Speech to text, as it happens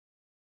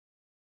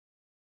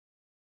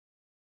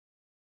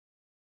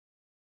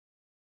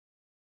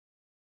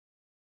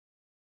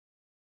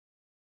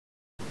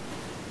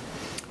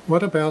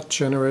What about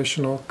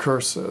generational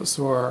curses?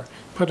 Or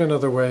put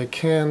another way,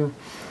 can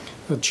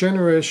a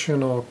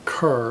generational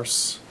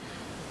curse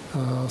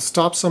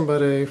stop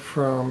somebody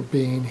from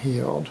being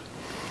healed?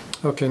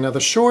 Okay, now the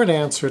short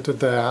answer to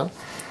that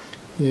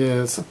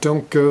is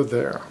don't go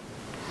there.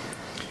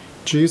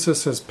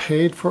 Jesus has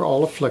paid for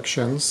all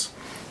afflictions.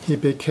 He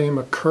became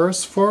a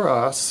curse for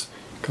us,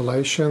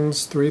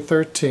 Galatians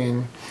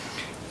 3:13,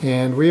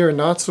 and we are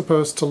not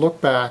supposed to look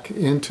back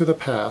into the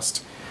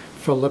past,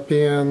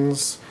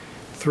 Philippians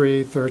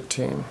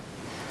 3:13.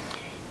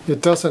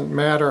 It doesn't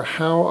matter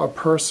how a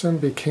person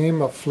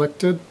became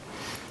afflicted.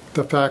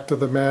 The fact of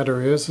the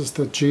matter is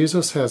that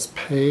Jesus has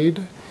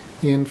paid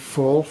in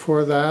full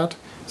for that,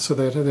 so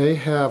that they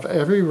have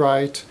every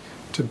right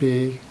to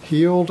be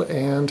healed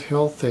and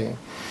healthy.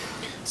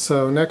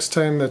 So next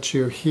time that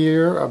you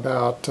hear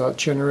about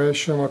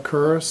generational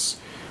curse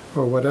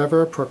or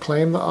whatever,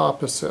 proclaim the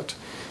opposite.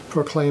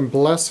 Proclaim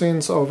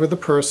blessings over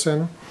the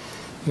person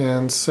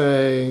and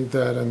say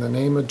that in the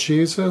name of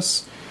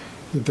Jesus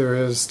there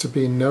is to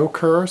be no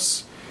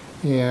curse,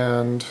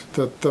 and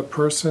that the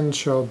person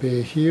shall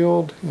be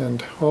healed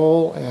and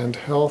whole and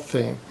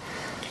healthy.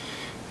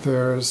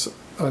 There's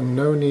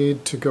no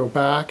need to go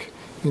back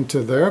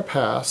into their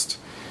past,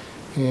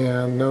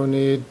 and no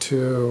need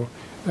to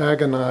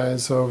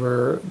agonize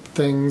over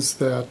things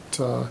that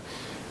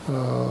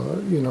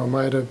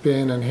might have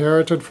been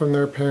inherited from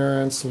their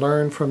parents,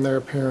 learned from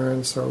their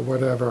parents, or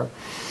whatever.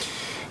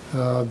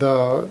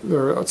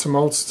 There are some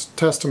Old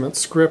Testament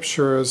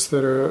scriptures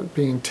that are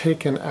being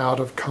taken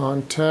out of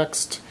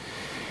context,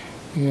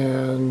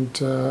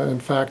 and in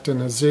fact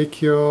in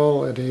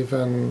Ezekiel it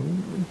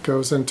even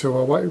goes into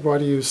why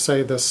do you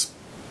say this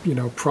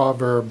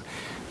proverb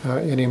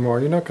anymore?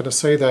 You're not going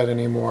to say that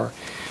anymore.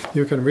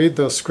 You can read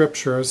those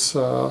scriptures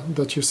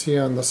that you see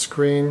on the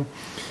screen,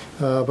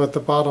 but the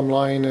bottom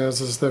line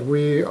is that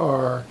we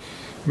are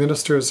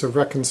ministers of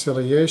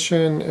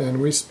reconciliation,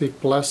 and we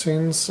speak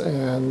blessings,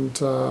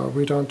 and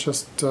we don't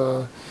just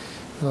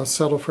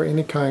settle for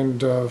any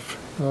kind of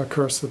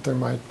curse that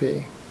there might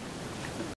be.